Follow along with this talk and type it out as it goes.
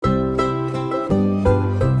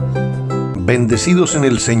Bendecidos en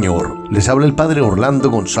el Señor. Les habla el Padre Orlando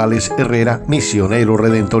González Herrera, misionero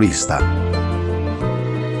redentorista.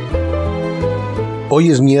 Hoy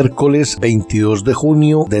es miércoles 22 de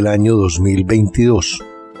junio del año 2022.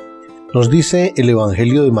 Nos dice el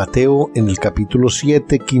Evangelio de Mateo en el capítulo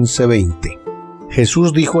 7, 15-20.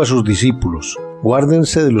 Jesús dijo a sus discípulos: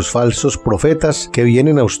 guárdense de los falsos profetas que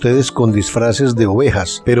vienen a ustedes con disfraces de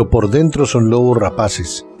ovejas, pero por dentro son lobos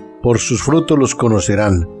rapaces. Por sus frutos los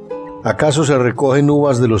conocerán. ¿Acaso se recogen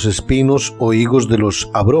uvas de los espinos o higos de los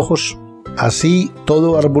abrojos? Así,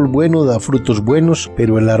 todo árbol bueno da frutos buenos,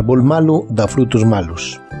 pero el árbol malo da frutos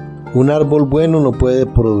malos. Un árbol bueno no puede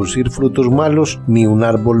producir frutos malos, ni un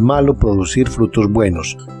árbol malo producir frutos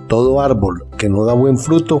buenos. Todo árbol que no da buen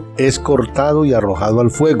fruto es cortado y arrojado al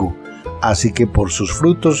fuego, así que por sus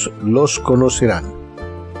frutos los conocerán.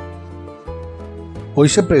 Hoy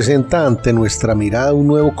se presenta ante nuestra mirada un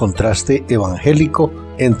nuevo contraste evangélico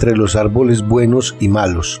entre los árboles buenos y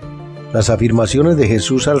malos. Las afirmaciones de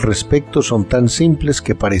Jesús al respecto son tan simples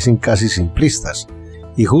que parecen casi simplistas,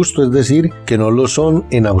 y justo es decir que no lo son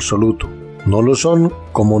en absoluto. No lo son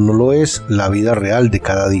como no lo es la vida real de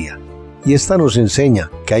cada día. Y esta nos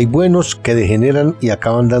enseña que hay buenos que degeneran y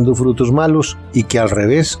acaban dando frutos malos, y que al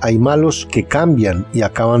revés hay malos que cambian y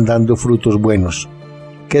acaban dando frutos buenos.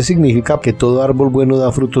 ¿Qué significa que todo árbol bueno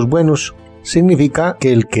da frutos buenos? Significa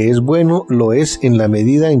que el que es bueno lo es en la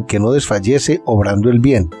medida en que no desfallece obrando el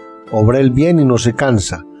bien. Obra el bien y no se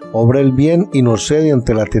cansa. Obra el bien y no cede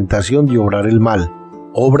ante la tentación de obrar el mal.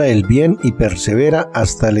 Obra el bien y persevera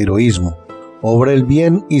hasta el heroísmo. Obra el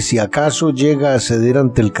bien y si acaso llega a ceder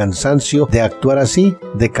ante el cansancio de actuar así,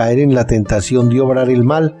 de caer en la tentación de obrar el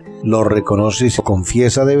mal, lo reconoce y se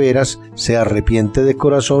confiesa de veras, se arrepiente de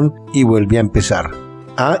corazón y vuelve a empezar.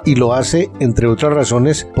 Y lo hace, entre otras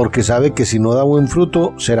razones, porque sabe que si no da buen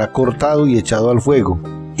fruto, será cortado y echado al fuego.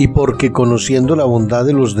 Y porque conociendo la bondad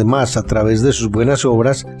de los demás a través de sus buenas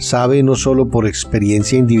obras, sabe no solo por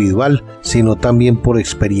experiencia individual, sino también por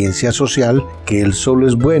experiencia social, que él solo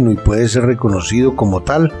es bueno y puede ser reconocido como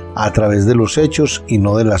tal a través de los hechos y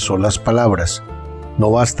no de las solas palabras.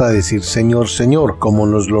 No basta decir Señor, Señor, como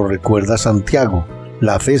nos lo recuerda Santiago.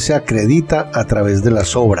 La fe se acredita a través de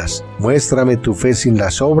las obras. Muéstrame tu fe sin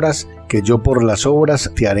las obras, que yo por las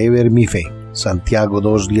obras te haré ver mi fe. Santiago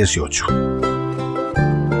 2:18.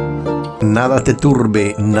 Nada te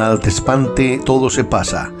turbe, nada te espante, todo se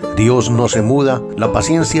pasa. Dios no se muda, la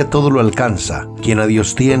paciencia todo lo alcanza. Quien a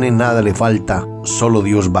Dios tiene, nada le falta, solo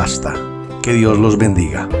Dios basta. Que Dios los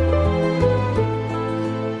bendiga.